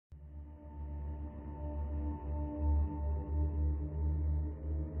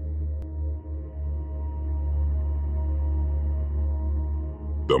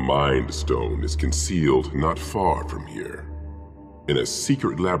The Mind Stone is concealed not far from here, in a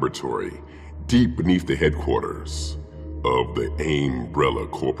secret laboratory deep beneath the headquarters of the Umbrella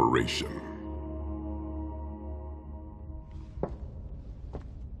Corporation.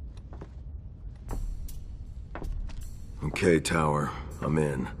 Okay, Tower, I'm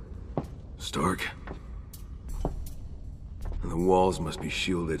in. Stark? The walls must be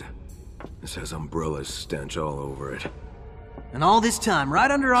shielded. This has Umbrella's stench all over it. And all this time, right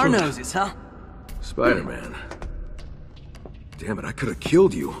under our noses, huh? Spider-Man. Damn it, I could have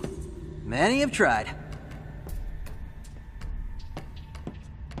killed you. Many have tried.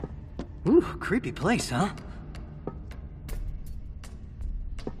 Ooh, creepy place, huh?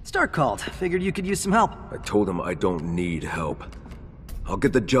 Stark called. Figured you could use some help. I told him I don't need help. I'll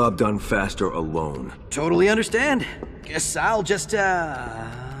get the job done faster alone. Totally understand. Guess I'll just,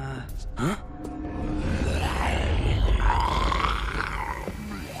 Huh?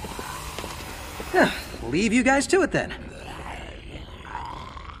 Leave you guys to it then.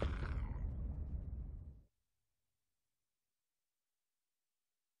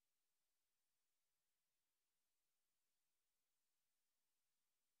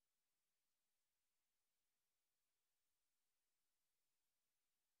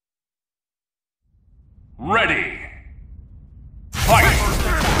 Ready! Fight!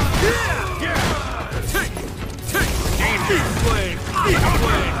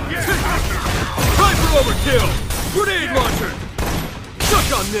 Time for overkill! Grenade launcher! Suck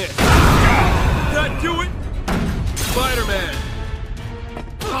on this! That do it? Spider-Man!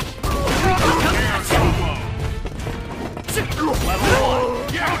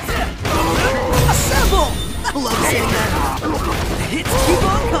 Assemble! I love seeing that. The hits keep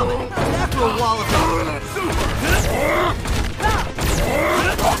on coming. After a wall of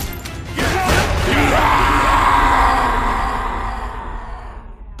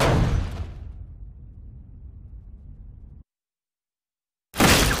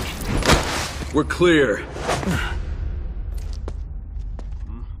We're clear.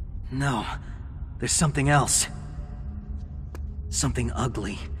 No, there's something else. Something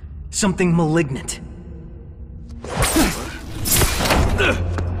ugly. Something malignant.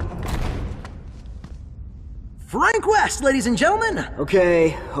 Frank West, ladies and gentlemen!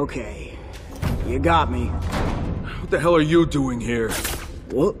 Okay. You got me. What the hell are you doing here?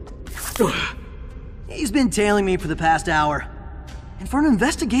 What? He's been tailing me for the past hour. And for an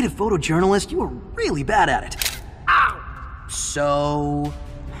investigative photojournalist, you are really bad at it. Ow! So...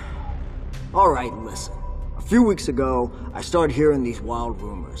 Alright, listen. A few weeks ago, I started hearing these wild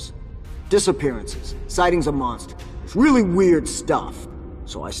rumors. Disappearances, sightings of monsters. It's really weird stuff.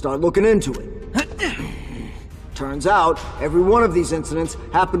 So I started looking into it. Turns out, every one of these incidents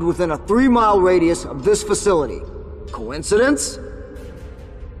happened within a 3-mile radius of this facility. Coincidence?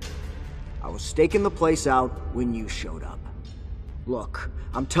 I was staking the place out when you showed up. Look,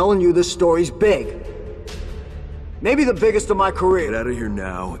 I'm telling you this story's big. Maybe the biggest of my career. Get out of here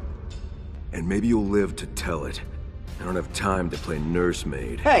now, and maybe you'll live to tell it. I don't have time to play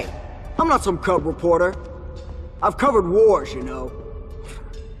nursemaid. Hey, I'm not some cub reporter. I've covered wars, you know.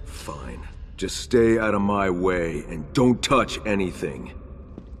 Fine. Just stay out of my way, and don't touch anything.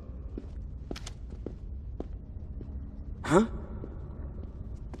 Huh?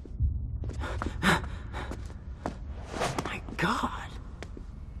 My God.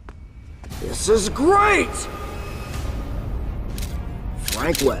 This is great!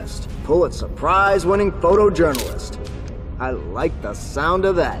 Frank West, Pulitzer Prize-winning photojournalist. I like the sound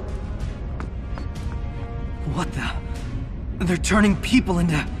of that. What the... They're turning people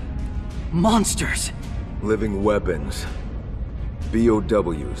into... monsters. Living weapons.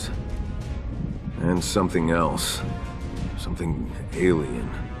 BOWs. And something else. Something alien.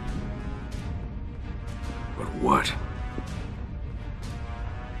 But what?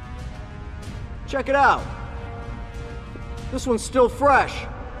 Check it out. This one's still fresh.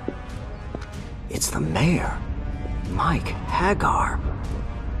 It's the mayor, Mike Hagar.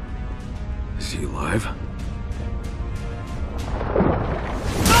 Is he alive?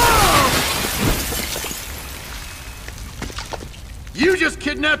 You just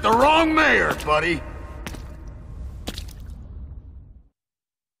kidnapped the wrong mayor, buddy!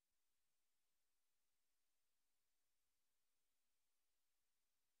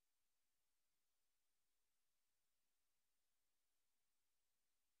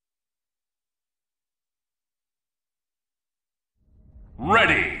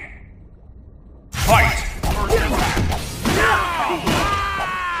 Ready! Fight!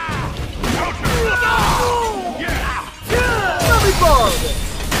 Let me borrow this.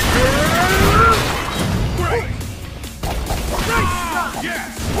 Great!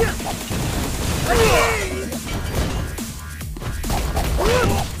 Yes!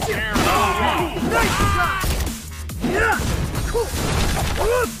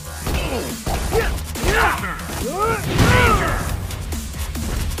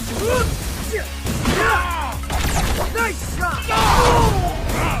 Nice shot!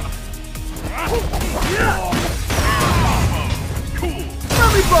 Let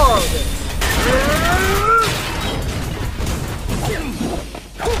me borrow this!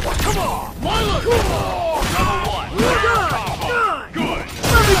 Come on! Milo! Number one! Good!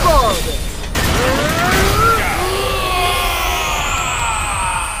 Let me borrow this!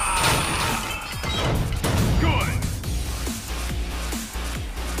 Good!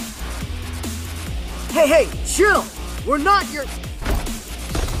 Hey, chill! We're not your...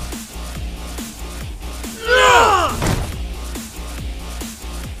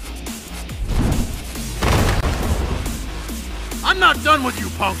 I'm not done with you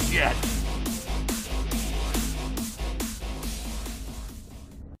punks yet!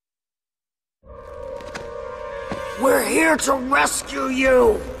 We're here to rescue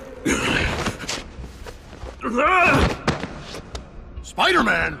you!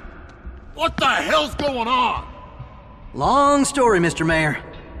 Spider-Man? What the hell's going on? Long story, Mr. Mayor.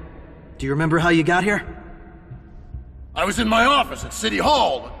 Do you remember how you got here? I was in my office at City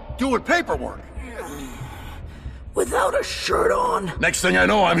Hall, doing paperwork. Without a shirt on? Next thing I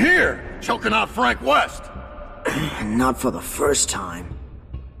know, I'm here, choking out Frank West. Not for the first time.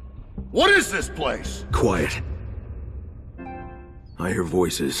 What is this place? Quiet. I hear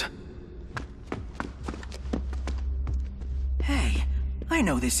voices. Hey, I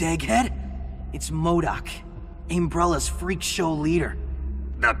know this egghead. It's MODOK, Umbrella's freak show leader.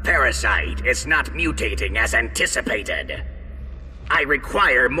 The parasite is not mutating as anticipated. I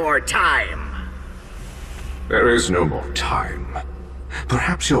require more time. There is no more time.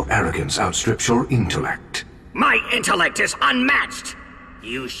 Perhaps your arrogance outstrips your intellect. My intellect is unmatched.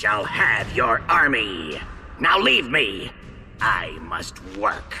 You shall have your army. Now leave me. I must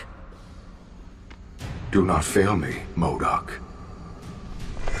work. Do not fail me, MODOK.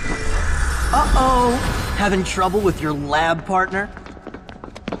 Uh-oh! Having trouble with your lab partner?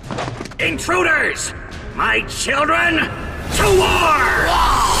 Intruders! My children, to war!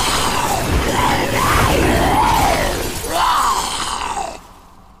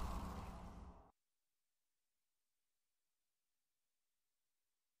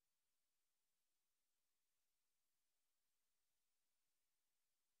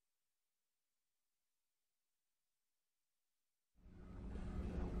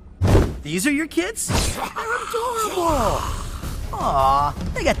 These are your kids? They're adorable! Aw,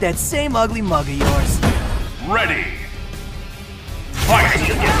 they got that same ugly mug of yours. Ready! As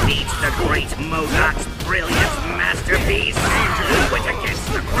you defeat the great MODOK's brilliant masterpiece, do it against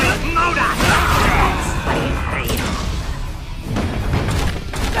the great MODOK!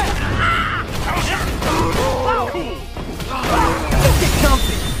 Get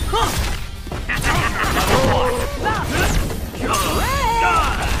comfy!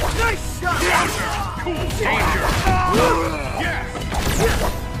 Nice shot! Cool! Danger! Yes!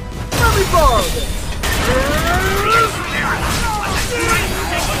 Let me borrow this!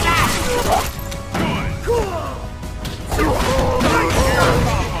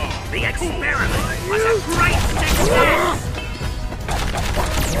 The experiment was a great success!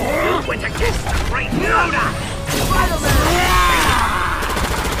 Do it against the great MODOK!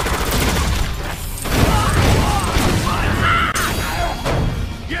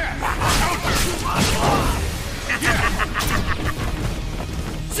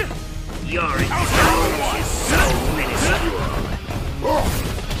 Your intelligence is so minuscule.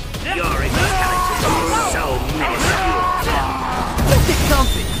 Your intelligence is so minuscule. Get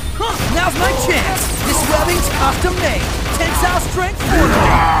comfy! Now's my chance! This webbing's custom made! Tensile strength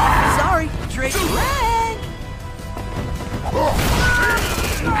formula! Sorry, Drake Rank!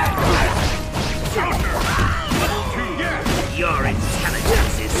 Your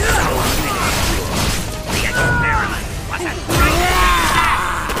intelligence is so minuscule. The experiment was a great success!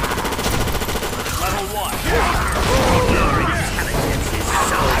 Level 1! Your intelligence is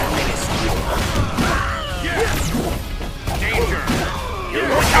so minuscule. Danger!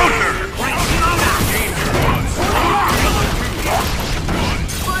 Counter! Great MODOK!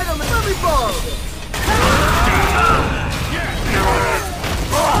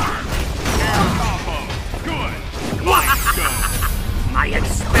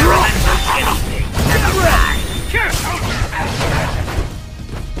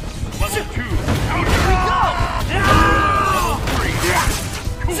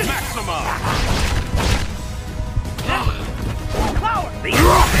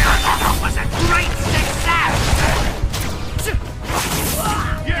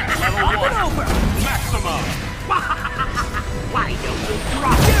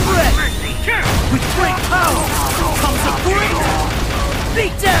 great power comes a great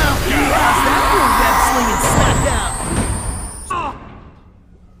beatdown! How's that for a web-slinging smackdown?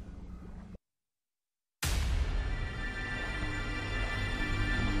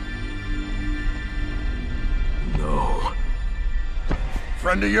 No.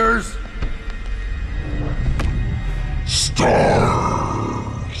 Friend of yours?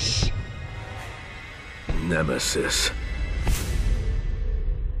 Stars. Nemesis.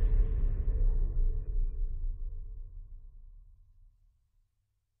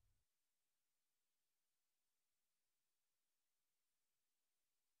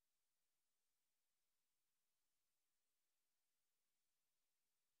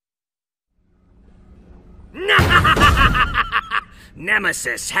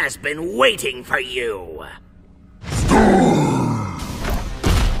 Nemesis has been waiting for you.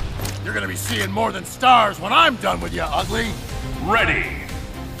 You're gonna be seeing more than stars when I'm done with you, ugly. Ready.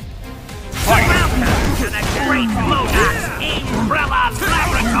 Welcome to the Great Modak's Umbrella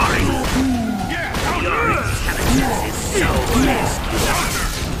Laboratory. Your intelligence is so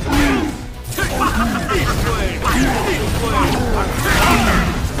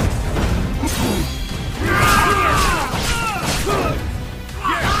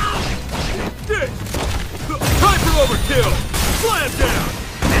Time for overkill! Slam down!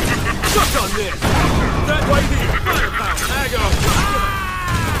 Suck on this! That right here! Firepower! Aggo!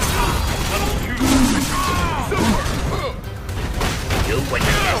 You went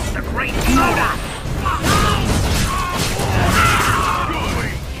against the Great Modak!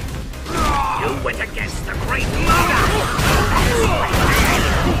 You went against the Great Modak!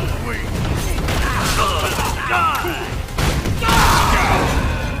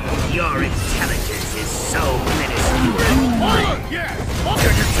 Your intelligence is so minuscule.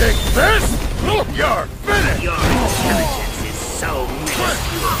 Can you take this? You're finished! Your intelligence is so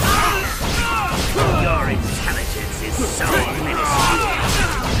minuscule. Your intelligence is so minuscule.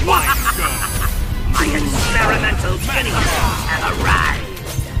 My experimental guinea pigs have arrived.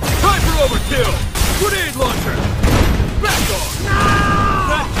 Time for overkill! Grenade launcher! Back off!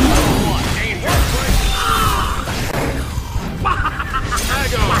 That's one! Danger!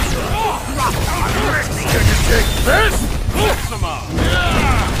 Aggo! Can you take this? Ultima!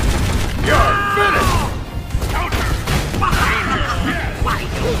 You're finished! Why you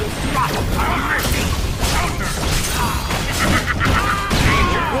drop mercy?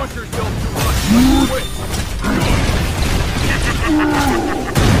 Push yourself too much! Wait!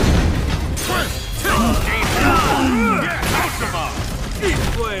 Ultima! Eat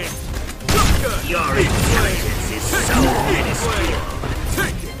flame! Your intelligence is so minuscule.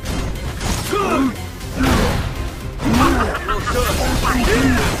 Take it! Well done!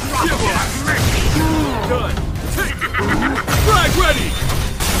 Give up! Done! Take it! Frag ready!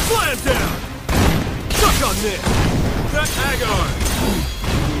 Slam down! Suck on this! That Agar!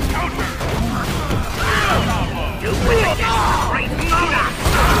 Counter! You went against the Great Modak!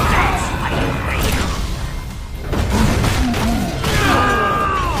 That's why you failed.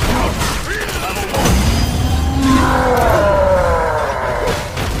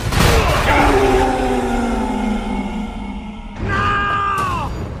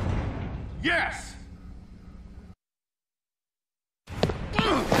 Yes!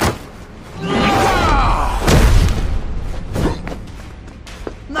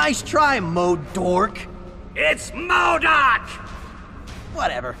 Nice try, Mo Dork. It's Modak!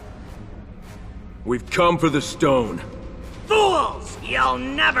 Whatever. We've come for the stone. Fools! You'll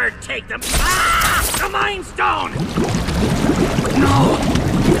never take them. Ah! The Mind Stone! No!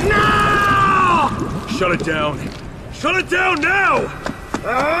 Shut it down. Shut it down now!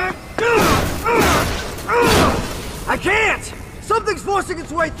 I can't! Something's forcing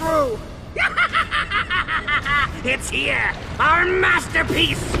its way through! It's here! Our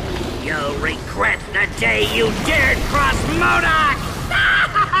masterpiece! You'll regret the day you dared cross Modak!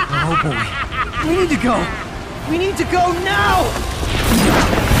 Oh boy. We need to go. We need to go now!